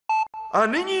A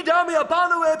nyní, dámy a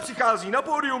pánové, přichází na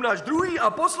pódium náš druhý a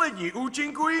poslední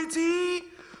účinkující,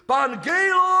 pan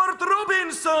Gaylord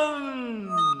Robinson.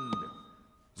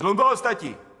 Zlumbalo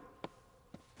stati.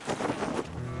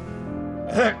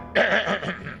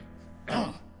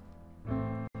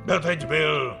 Doteď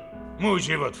byl můj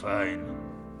život fajn.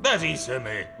 Daří se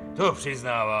mi, to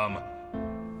přiznávám.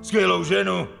 Skvělou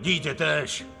ženu, dítě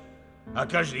též. A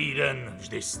každý den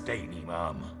vždy stejný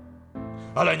mám.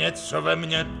 Ale něco ve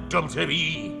mně dobře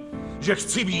ví, že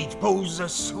chci být pouze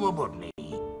svobodný.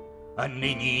 A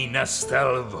nyní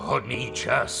nastal vhodný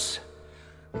čas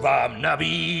vám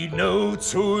nabídnout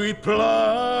svůj plán.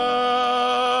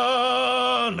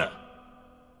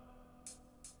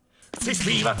 Chci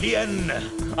zpívat jen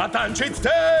a tančit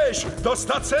též,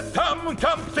 dostat se tam,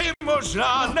 kam ty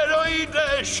možná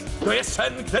nedojdeš. To je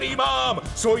sen, který mám,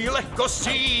 svojí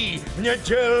lehkostí mě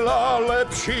dělá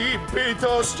lepší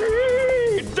bytostí.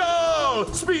 Dál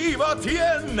zpívat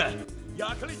jen.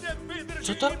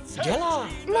 Co to dělá?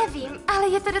 Nevím, ale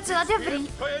je to docela dobrý.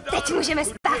 Teď můžeme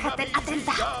spáchat ten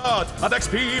atentát. A tak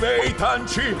zpívej,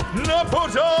 tanči na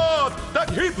pořád, tak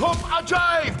hip-hop a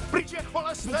jive.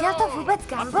 Viděl to vůbec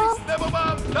Gumball? Nebo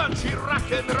mám tanči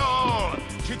rock'n'roll,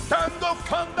 či tango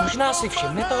kanda. Možná si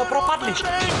všimne toho propadliště.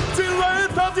 Chci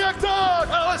létat jak tak,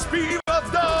 ale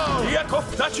zpívat dál. Jako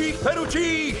v ptačích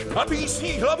peručích a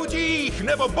písních hlavutích,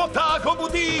 nebo botách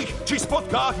obutých, či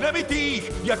spotkách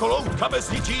nevytých, jako loutka bez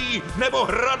ničí, nebo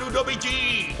hradu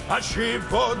dobytí. A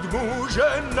život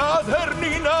může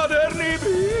nádherný být.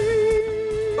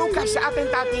 Ukaž se,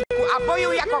 atentátníku, a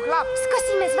bojuj jako chlap.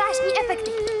 Zkusíme zvláštní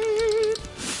efekty.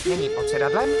 Není pod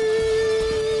sedadlem?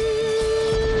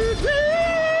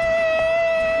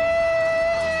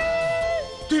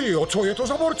 Tyjo, co je to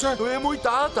za borce? To je můj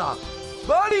táta.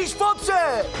 Balíš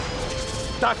fotře!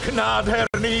 Tak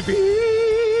nádherný být.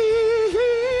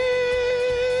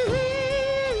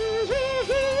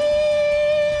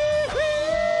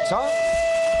 Co?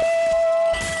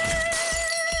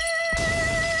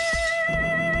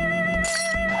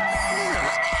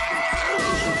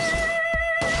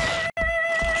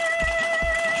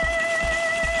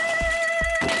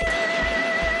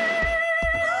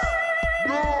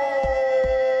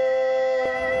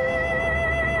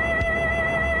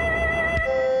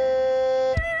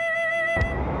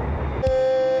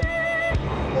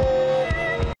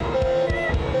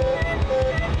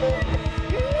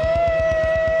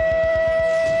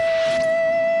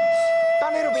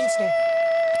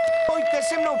 Pojďte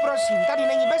se mnou, prosím, tady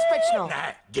není bezpečno.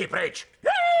 Ne, jdi pryč.